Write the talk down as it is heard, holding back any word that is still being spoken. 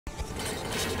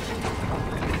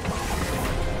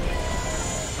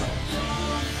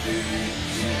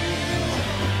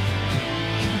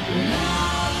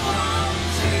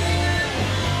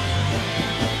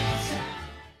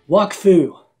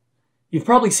Wakfu. You've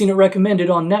probably seen it recommended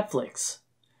on Netflix.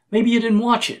 Maybe you didn't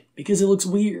watch it because it looks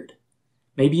weird.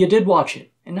 Maybe you did watch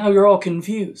it and now you're all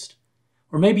confused.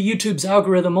 Or maybe YouTube's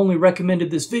algorithm only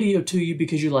recommended this video to you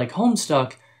because you like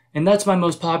Homestuck, and that's my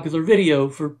most popular video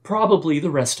for probably the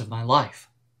rest of my life.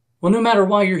 Well, no matter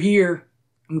why you're here,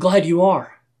 I'm glad you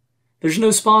are. There's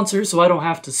no sponsor, so I don't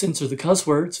have to censor the cuss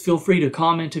words. Feel free to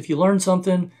comment if you learn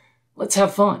something. Let's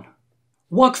have fun.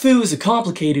 Wakfu is a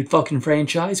complicated fucking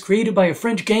franchise created by a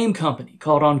French game company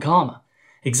called Ankama,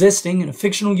 existing in a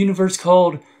fictional universe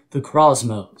called the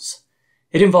Cosmos.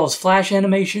 It involves flash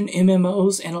animation,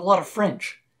 MMOs, and a lot of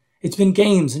French. It's been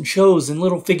games and shows and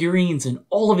little figurines and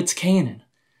all of its canon.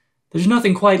 There's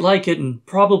nothing quite like it and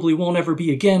probably won't ever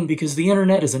be again because the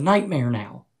internet is a nightmare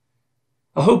now.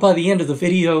 I hope by the end of the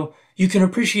video you can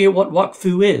appreciate what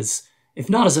Wakfu is, if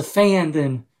not as a fan,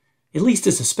 then at least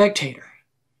as a spectator.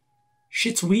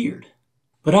 Shit's weird,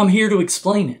 but I'm here to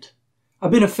explain it.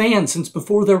 I've been a fan since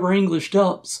before there were English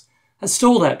dubs. I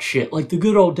stole that shit like the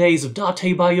good old days of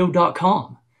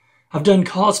datebio.com. I've done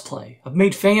cosplay, I've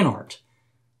made fan art.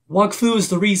 Wakfu is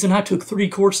the reason I took 3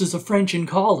 courses of French in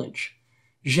college.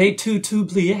 J'ai tout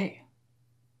oublié.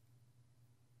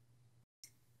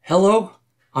 Hello,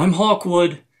 I'm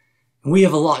Hawkwood, and we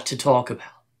have a lot to talk about.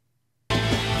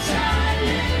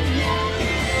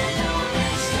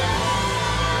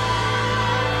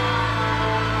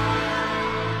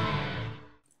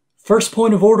 First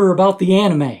point of order about the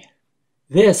anime.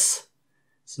 This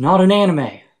is not an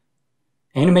anime.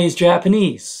 Anime is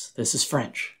Japanese, this is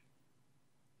French.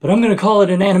 But I'm going to call it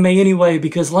an anime anyway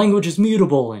because language is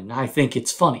mutable and I think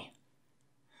it's funny.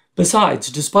 Besides,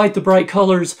 despite the bright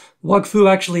colors,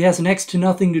 Wakfu actually has next to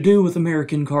nothing to do with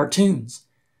American cartoons.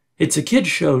 It's a kids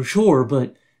show, sure,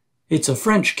 but it's a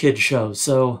French kids show,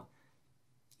 so,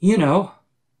 you know.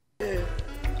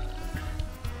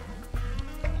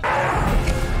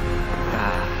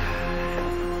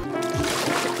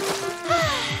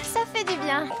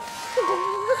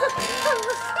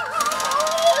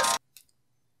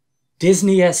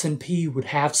 Disney S&P would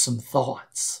have some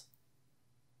thoughts.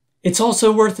 It's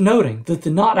also worth noting that the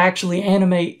Not Actually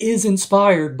Anime is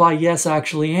inspired by Yes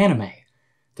Actually Anime.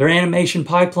 Their animation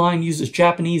pipeline uses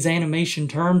Japanese animation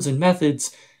terms and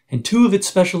methods, and 2 of its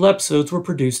special episodes were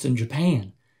produced in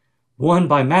Japan. One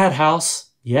by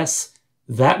Madhouse, yes,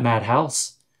 that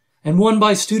Madhouse, and one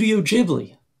by Studio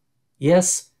Ghibli.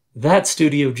 Yes, that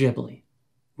Studio Ghibli.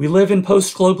 We live in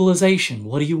post-globalization,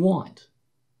 what do you want?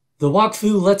 The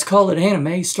Wakfu Let's Call It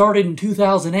Anime started in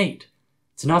 2008.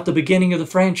 It's not the beginning of the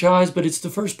franchise, but it's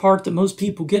the first part that most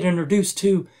people get introduced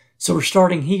to, so we're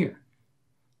starting here.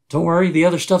 Don't worry, the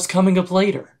other stuff's coming up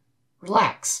later.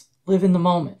 Relax, live in the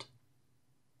moment.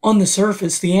 On the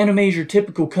surface, the anime is your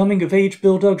typical coming-of-age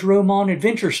Bill Doug's Romance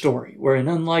adventure story, where an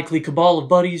unlikely cabal of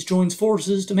buddies joins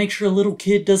forces to make sure a little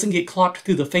kid doesn't get clocked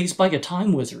through the face by a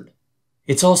time wizard.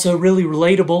 It's also really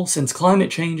relatable since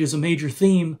climate change is a major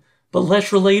theme, but less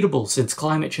relatable since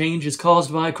climate change is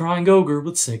caused by a crying ogre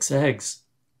with 6 eggs.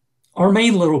 Our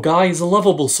main little guy is a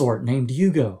lovable sort named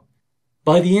Hugo.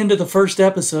 By the end of the first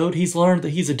episode, he's learned that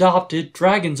he's adopted,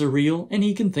 dragons are real, and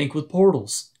he can think with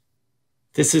portals.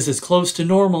 This is as close to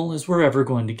normal as we're ever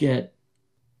going to get.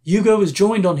 Hugo is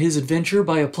joined on his adventure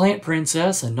by a plant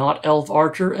princess, a not-elf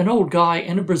archer, an old guy,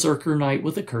 and a berserker knight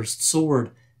with a cursed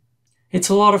sword. It's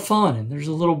a lot of fun, and there's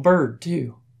a little bird,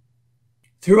 too.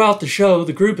 Throughout the show,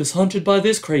 the group is hunted by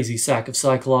this crazy sack of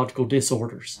psychological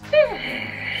disorders.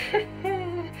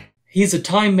 He's a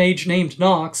time mage named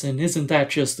Nox, and isn't that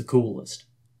just the coolest?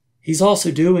 He's also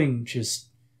doing just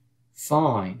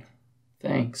fine.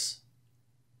 Thanks.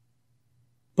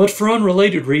 But for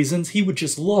unrelated reasons, he would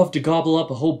just love to gobble up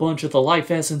a whole bunch of the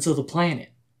life essence of the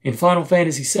planet. In Final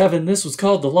Fantasy VII, this was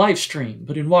called the live stream,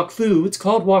 but in Wakfu, it's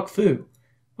called Wakfu.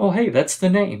 Oh hey, that's the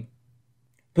name.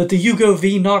 But the Hugo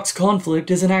v Nox conflict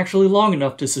isn't actually long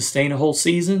enough to sustain a whole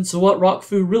season, so what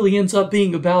Wakfu really ends up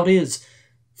being about is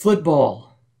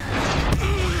football.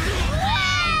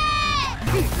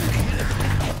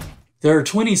 There are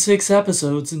 26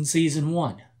 episodes in Season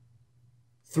 1.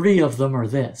 3 of them are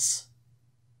this.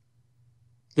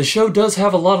 The show does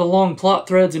have a lot of long plot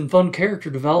threads and fun character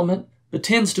development, but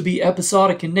tends to be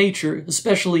episodic in nature,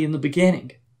 especially in the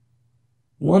beginning.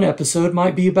 One episode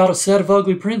might be about a set of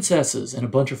ugly princesses and a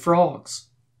bunch of frogs.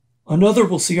 Another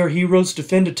will see our heroes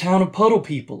defend a town of puddle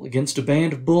people against a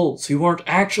band of bulls who aren't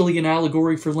actually an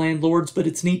allegory for landlords, but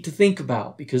it's neat to think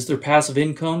about because their passive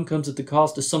income comes at the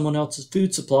cost of someone else's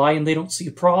food supply and they don't see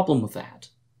a problem with that.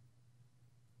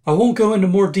 I won't go into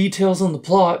more details on the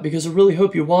plot because I really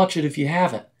hope you watch it if you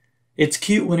haven't. It's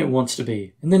cute when it wants to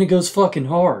be, and then it goes fucking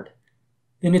hard.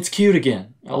 Then it's cute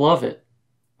again. I love it.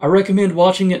 I recommend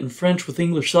watching it in French with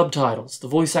English subtitles. The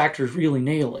voice actors really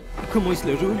nail it.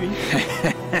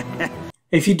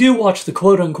 If you do watch the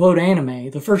quote-unquote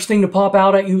anime, the first thing to pop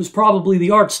out at you is probably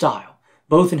the art style,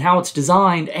 both in how it's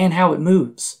designed and how it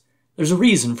moves. There's a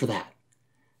reason for that.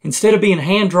 Instead of being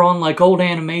hand-drawn like old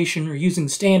animation or using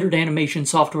standard animation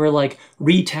software like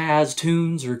Retaz,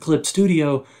 Toons, or Clip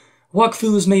Studio,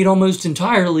 Wakfu is made almost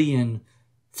entirely in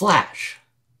Flash.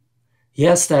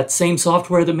 Yes, that same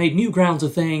software that made Newgrounds a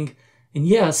thing, and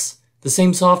yes, the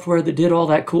same software that did all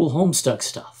that cool Homestuck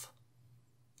stuff.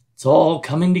 It's all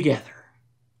coming together.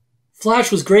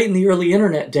 Flash was great in the early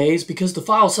internet days because the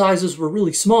file sizes were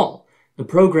really small. The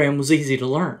program was easy to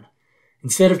learn.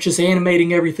 Instead of just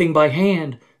animating everything by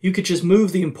hand, you could just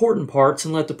move the important parts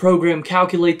and let the program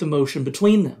calculate the motion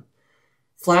between them.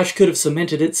 Flash could have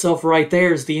cemented itself right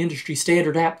there as the industry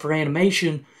standard app for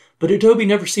animation, but Adobe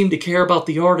never seemed to care about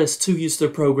the artists who used their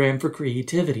program for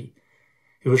creativity.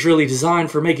 It was really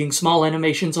designed for making small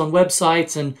animations on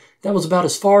websites, and that was about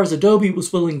as far as Adobe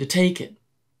was willing to take it.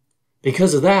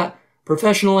 Because of that,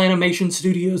 professional animation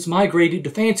studios migrated to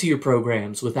fancier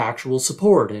programs with actual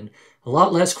support and a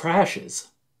lot less crashes.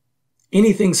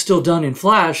 Anything still done in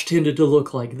Flash tended to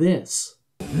look like this.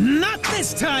 Not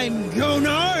this time,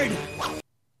 Gonard!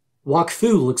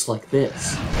 Wakfu looks like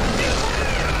this.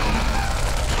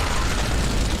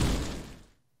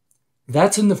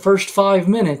 That's in the first 5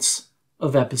 minutes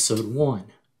of episode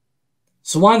 1.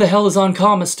 So why the hell is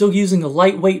Onkama still using a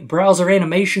lightweight browser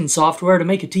animation software to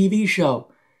make a TV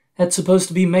show? That's supposed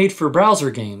to be made for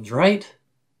browser games, right?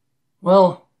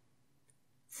 Well,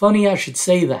 funny I should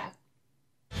say that.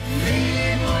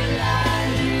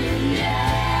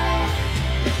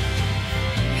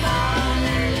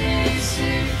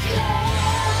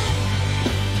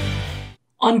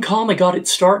 Onkama got its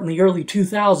start in the early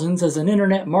 2000s as an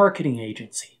internet marketing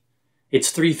agency. Its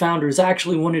 3 founders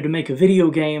actually wanted to make a video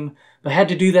game, but had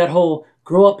to do that whole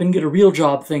grow up and get a real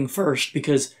job thing first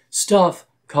because stuff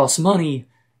costs money,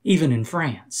 even in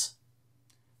France.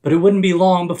 But it wouldn't be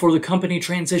long before the company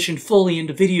transitioned fully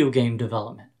into video game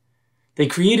development. They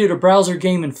created a browser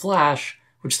game in Flash,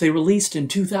 which they released in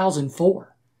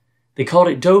 2004. They called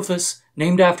it Dofus,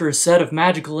 named after a set of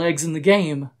magical eggs in the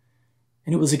game,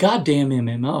 and it was a goddamn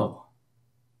MMO.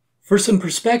 For some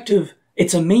perspective,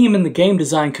 it's a meme in the game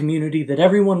design community that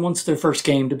everyone wants their first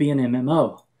game to be an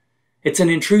MMO. It's an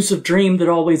intrusive dream that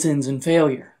always ends in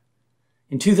failure.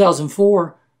 In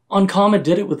 2004, Onkama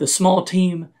did it with a small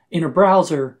team in a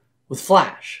browser with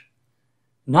Flash.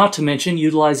 Not to mention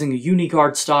utilizing a unique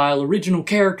art style, original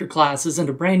character classes, and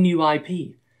a brand new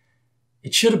IP.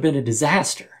 It should have been a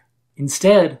disaster.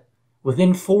 Instead,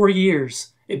 within 4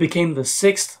 years, it became the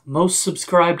 6th most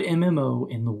subscribed MMO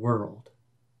in the world.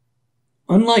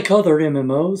 Unlike other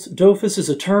MMOs, Dofus is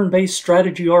a turn-based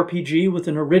strategy RPG with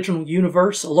an original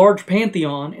universe, a large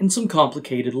pantheon, and some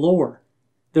complicated lore.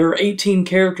 There are 18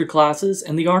 character classes,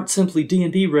 and they aren't simply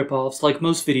D&D ripoffs like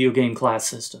most video game class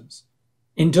systems.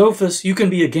 In Dofus, you can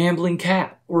be a gambling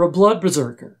cat, or a blood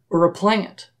berserker, or a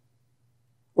plant,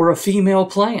 or a female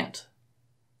plant.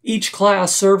 Each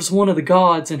class serves one of the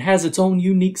gods and has its own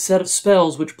unique set of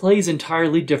spells which plays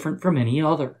entirely different from any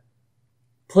other.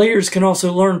 Players can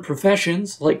also learn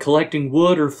professions, like collecting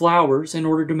wood or flowers, in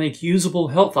order to make usable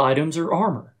health items or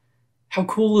armor. How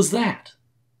cool is that?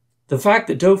 The fact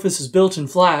that Dofus is built in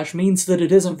Flash means that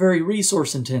it isn't very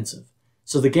resource intensive,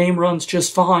 so the game runs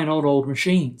just fine on old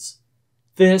machines.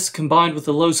 This, combined with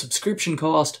the low subscription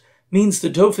cost, means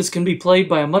that Dofus can be played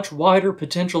by a much wider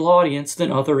potential audience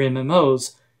than other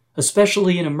MMOs,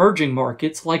 especially in emerging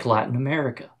markets like Latin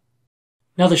America.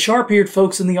 Now, the sharp-eared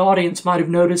folks in the audience might have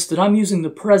noticed that I'm using the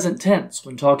present tense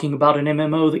when talking about an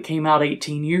MMO that came out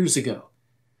 18 years ago.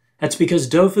 That's because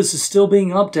Dofus is still being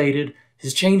updated,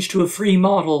 has changed to a free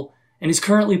model, and is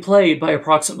currently played by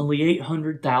approximately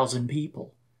 800,000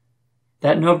 people.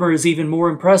 That number is even more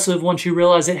impressive once you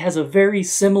realize it has a very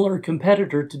similar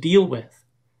competitor to deal with.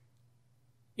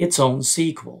 Its own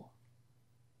sequel.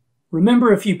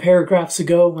 Remember a few paragraphs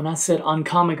ago when I said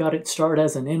Onkama got its start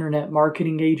as an internet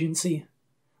marketing agency?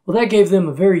 Well, that gave them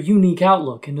a very unique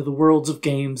outlook into the worlds of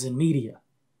games and media.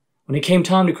 When it came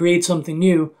time to create something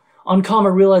new,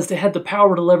 Onkama realized it had the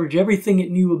power to leverage everything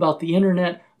it knew about the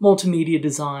internet, multimedia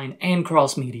design, and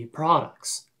cross-media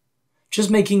products. Just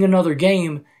making another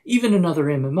game, even another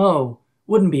MMO,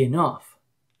 wouldn't be enough.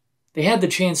 They had the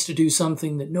chance to do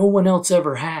something that no one else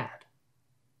ever had.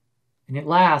 And at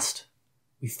last,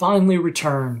 we finally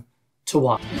return to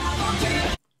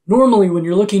Wakfu. Normally, when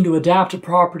you're looking to adapt a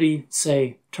property,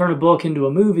 say, turn a book into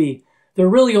a movie, there are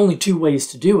really only two ways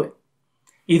to do it.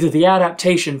 Either the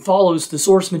adaptation follows the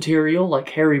source material, like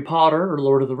Harry Potter or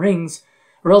Lord of the Rings,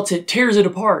 or else it tears it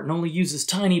apart and only uses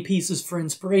tiny pieces for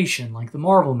inspiration, like the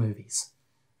Marvel movies.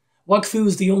 Wakfu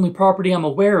is the only property I'm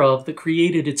aware of that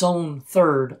created its own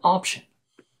third option.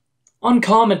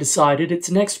 Uncommon decided its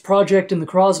next project in the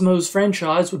Cosmos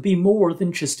franchise would be more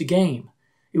than just a game.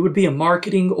 It would be a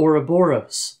marketing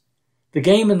Ouroboros. The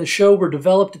game and the show were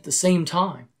developed at the same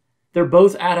time. They're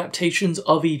both adaptations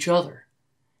of each other.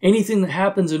 Anything that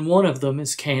happens in one of them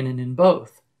is canon in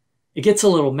both. It gets a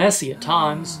little messy at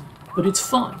times, but it's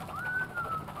fun.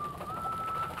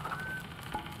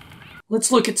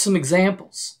 Let's look at some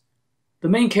examples. The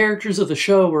main characters of the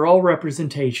show are all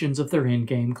representations of their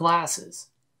in-game classes.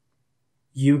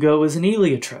 Yugo is an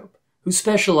heliotrope, who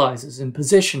specializes in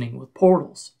positioning with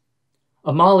portals.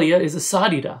 Amalia is a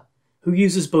Sadida, who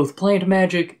uses both plant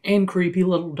magic and creepy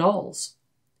little dolls.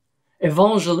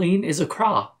 Evangeline is a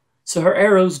Kra, so her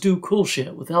arrows do cool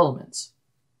shit with elements.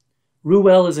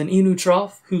 Ruel is an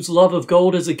Inutrof, whose love of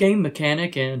gold is a game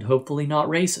mechanic and hopefully not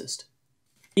racist.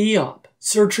 Eop,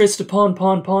 Sir Tristapon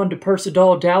Pon Pon de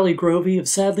Persidal Dally Grovey of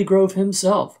Sadly Grove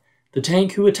himself, the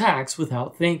tank who attacks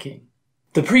without thinking.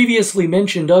 The previously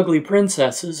mentioned ugly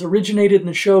princesses originated in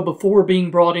the show before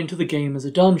being brought into the game as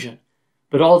a dungeon,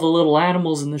 but all the little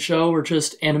animals in the show are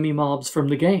just enemy mobs from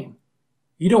the game.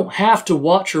 You don't have to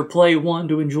watch or play one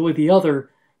to enjoy the other,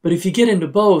 but if you get into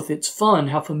both, it's fun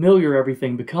how familiar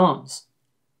everything becomes.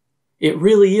 It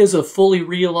really is a fully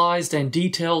realized and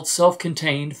detailed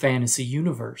self-contained fantasy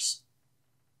universe.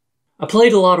 I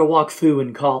played a lot of Wakfu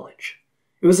in college.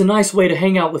 It was a nice way to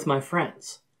hang out with my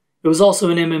friends. It was also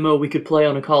an MMO we could play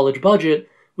on a college budget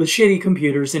with shitty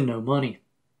computers and no money.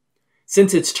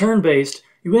 Since it's turn-based,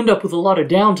 you end up with a lot of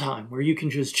downtime where you can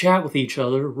just chat with each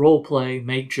other, roleplay,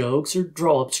 make jokes, or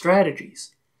draw up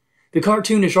strategies. The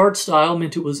cartoonish art style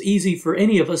meant it was easy for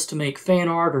any of us to make fan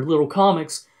art or little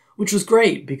comics, which was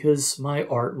great because my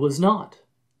art was not.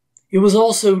 It was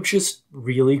also just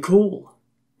really cool.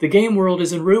 The game world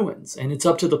is in ruins, and it's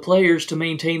up to the players to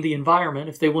maintain the environment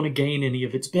if they want to gain any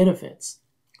of its benefits.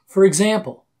 For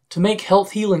example, to make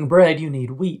health-healing bread you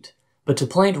need wheat, but to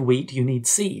plant wheat you need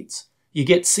seeds. You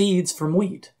get seeds from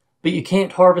wheat, but you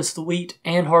can't harvest the wheat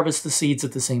and harvest the seeds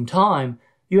at the same time.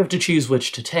 You have to choose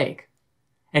which to take.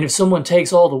 And if someone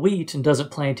takes all the wheat and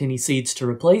doesn't plant any seeds to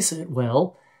replace it,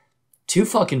 well, too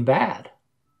fucking bad.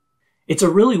 It's a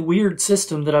really weird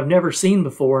system that I've never seen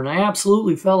before, and I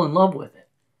absolutely fell in love with it.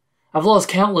 I've lost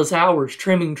countless hours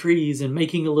trimming trees and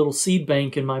making a little seed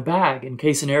bank in my bag in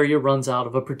case an area runs out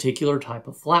of a particular type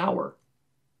of flower.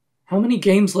 How many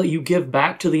games let you give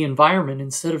back to the environment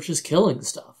instead of just killing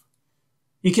stuff?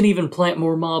 You can even plant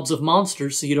more mobs of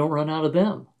monsters so you don't run out of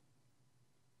them.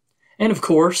 And of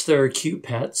course, there are cute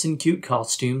pets and cute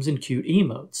costumes and cute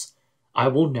emotes. I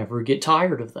will never get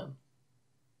tired of them.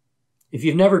 If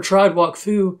you've never tried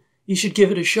Wakfu, you should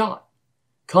give it a shot.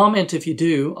 Comment if you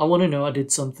do. I want to know I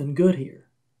did something good here.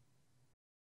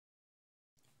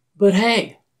 But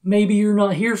hey, maybe you're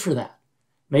not here for that.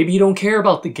 Maybe you don't care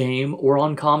about the game or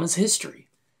Uncommon's history.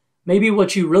 Maybe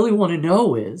what you really want to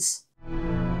know is...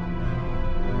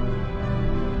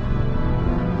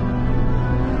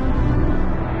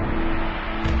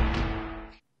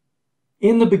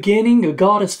 In the beginning, a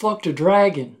goddess fucked a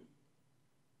dragon.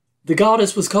 The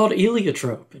goddess was called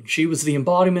Heliotrope, and she was the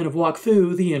embodiment of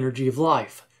Wakfu, the energy of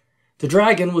life. The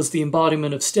dragon was the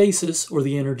embodiment of stasis, or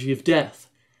the energy of death.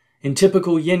 In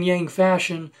typical yin-yang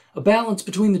fashion, a balance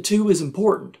between the two is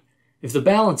important. If the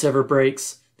balance ever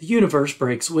breaks, the universe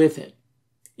breaks with it.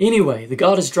 Anyway, the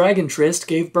goddess Dragon Trist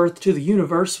gave birth to the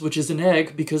universe, which is an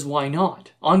egg, because why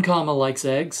not? Ankama likes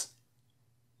eggs.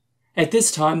 At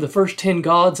this time, the first 10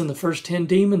 gods and the first 10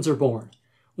 demons are born.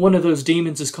 One of those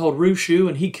demons is called Rushu,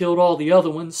 and he killed all the other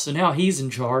ones, so now he's in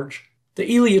charge. The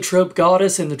Heliotrope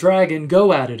goddess and the dragon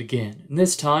go at it again, and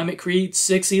this time it creates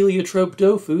 6 Heliotrope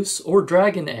Dofus, or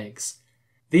dragon eggs.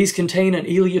 These contain an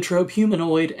Heliotrope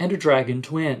humanoid and a dragon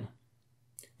twin.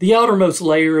 The outermost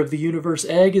layer of the universe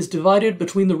egg is divided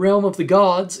between the realm of the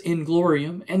gods,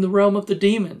 Inglorium, and the realm of the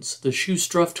demons, the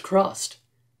shoe-stuffed crust.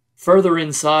 Further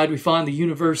inside, we find the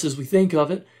universe as we think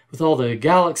of it, with all the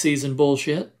galaxies and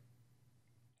bullshit.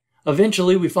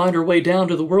 Eventually, we find our way down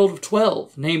to the world of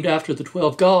 12, named after the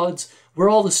 12 gods, where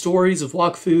all the stories of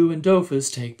Wakfu and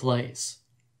Dofus take place.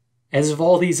 As if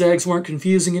all these eggs weren't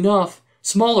confusing enough,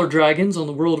 Smaller dragons on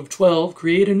the world of 12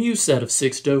 create a new set of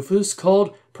 6 dofus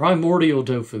called primordial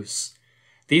dofus.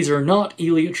 These are not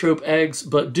heliotrope eggs,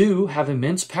 but do have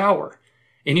immense power.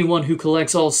 Anyone who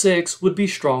collects all 6 would be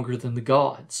stronger than the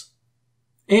gods.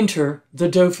 Enter the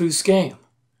Dofus game.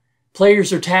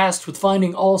 Players are tasked with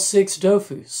finding all 6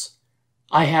 Dofus.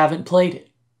 I haven't played it.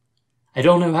 I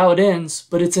don't know how it ends,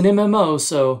 but it's an MMO,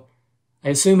 so I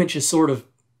assume it just sort of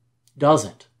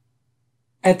doesn't.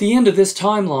 At the end of this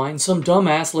timeline, some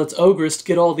dumbass lets Ogrist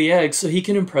get all the eggs so he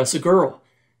can impress a girl.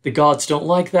 The gods don't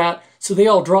like that, so they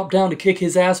all drop down to kick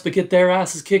his ass but get their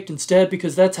asses kicked instead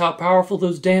because that's how powerful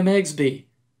those damn eggs be.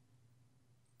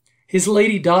 His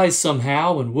lady dies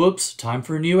somehow, and whoops, time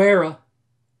for a new era.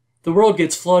 The world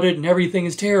gets flooded and everything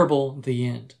is terrible. The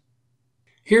end.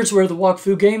 Here's where the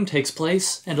Wakfu game takes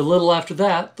place, and a little after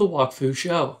that, the Wakfu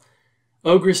show.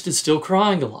 Ogrist is still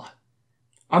crying a lot.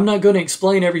 I'm not going to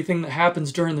explain everything that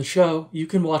happens during the show. You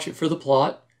can watch it for the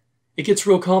plot. It gets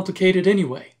real complicated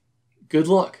anyway. Good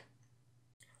luck.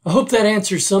 I hope that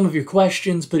answers some of your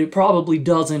questions, but it probably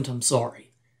doesn't. I'm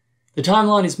sorry. The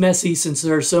timeline is messy since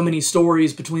there are so many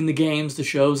stories between the games, the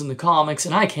shows, and the comics,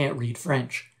 and I can't read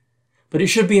French. But it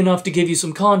should be enough to give you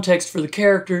some context for the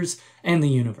characters and the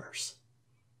universe.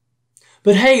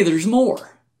 But hey, there's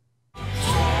more!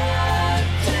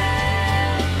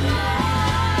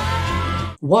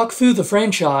 Wakfu the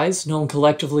franchise, known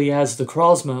collectively as the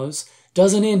Krosmos,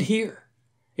 doesn't end here.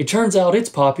 It turns out it's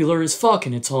popular as fuck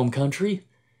in its home country.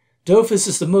 Dofus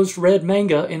is the most read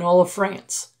manga in all of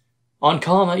France.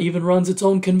 Ankama even runs its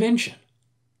own convention.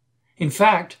 In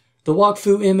fact, the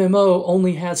Wakfu MMO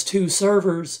only has 2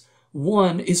 servers.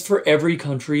 One is for every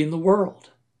country in the world.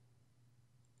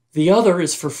 The other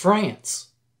is for France.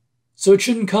 So it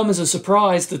shouldn't come as a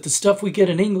surprise that the stuff we get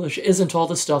in English isn't all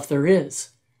the stuff there is.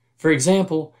 For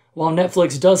example, while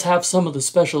Netflix does have some of the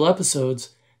special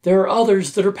episodes, there are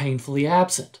others that are painfully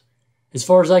absent. As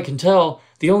far as I can tell,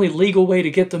 the only legal way to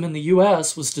get them in the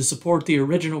US was to support the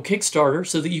original Kickstarter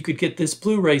so that you could get this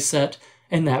Blu-ray set,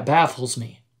 and that baffles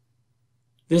me.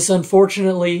 This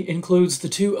unfortunately includes the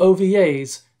 2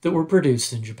 OVAs that were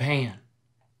produced in Japan.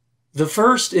 The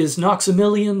first is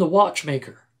Noxamilion the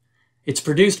Watchmaker. It's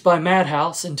produced by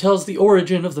Madhouse and tells the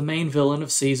origin of the main villain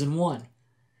of Season 1.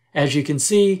 As you can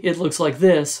see, it looks like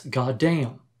this,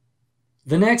 goddamn.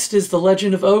 The next is The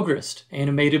Legend of Ogrist,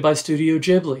 animated by Studio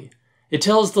Ghibli. It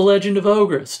tells the legend of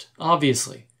Ogrist,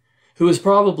 obviously, who is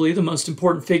probably the most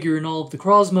important figure in all of the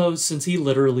Krosmos since he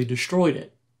literally destroyed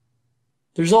it.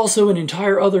 There's also an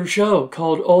entire other show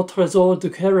called Au Trésor du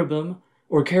Caribim,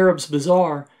 or Carib's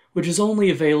Bazaar, which is only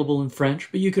available in French,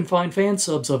 but you can find fan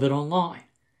subs of it online.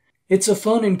 It's a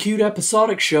fun and cute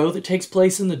episodic show that takes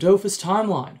place in the Dofus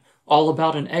timeline, all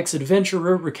about an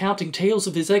ex-adventurer recounting tales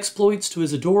of his exploits to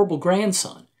his adorable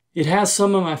grandson. It has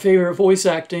some of my favorite voice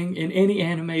acting in any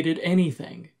animated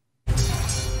anything.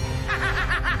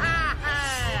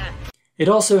 It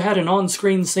also had an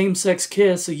on-screen same-sex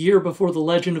kiss a year before the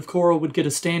Legend of Korra would get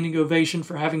a standing ovation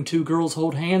for having 2 girls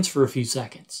hold hands for a few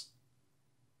seconds.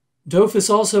 Dofus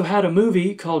also had a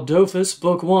movie called Dofus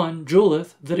Book 1,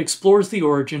 Julith, that explores the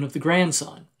origin of the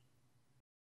grandson.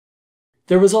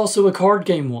 There was also a card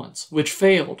game once, which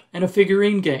failed, and a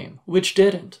figurine game, which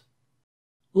didn't.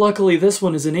 Luckily, this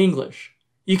one is in English.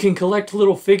 You can collect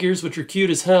little figures which are cute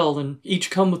as hell and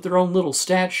each come with their own little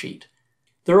stat sheet.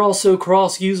 They're also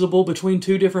cross-usable between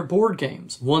 2 different board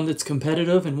games, one that's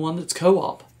competitive and one that's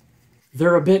co-op.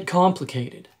 They're a bit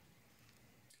complicated.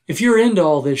 If you're into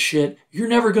all this shit, you're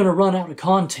never going to run out of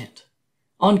content.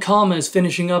 Ankama is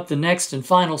finishing up the next and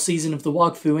final season of the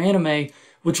Wakfu anime,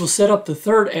 which will set up the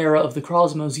 3rd era of the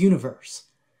Krosmos universe.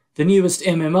 The newest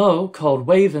MMO, called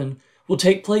Waven, will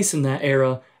take place in that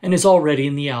era and is already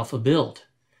in the alpha build.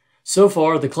 So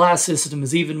far, the class system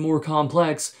is even more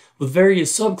complex, with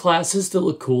various subclasses that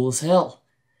look cool as hell.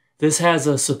 This has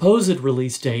a supposed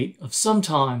release date of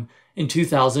sometime in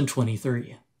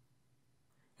 2023.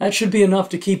 That should be enough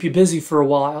to keep you busy for a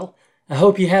while. I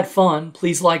hope you had fun.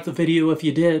 Please like the video if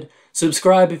you did.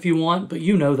 Subscribe if you want, but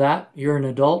you know that. You're an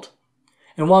adult.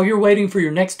 And while you're waiting for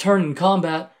your next turn in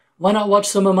combat, why not watch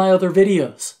some of my other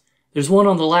videos? There's one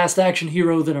on the last action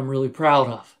hero that I'm really proud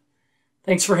of.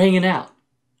 Thanks for hanging out.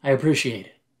 I appreciate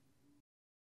it.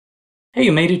 Hey,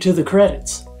 you made it to the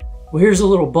credits. Well, here's a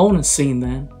little bonus scene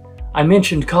then. I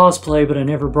mentioned cosplay, but I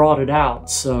never brought it out,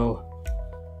 so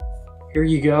here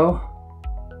you go.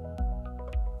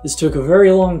 This took a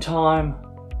very long time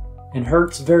and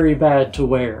hurts very bad to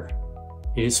wear.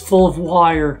 It is full of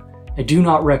wire. I do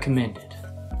not recommend it.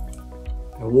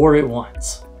 I wore it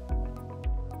once.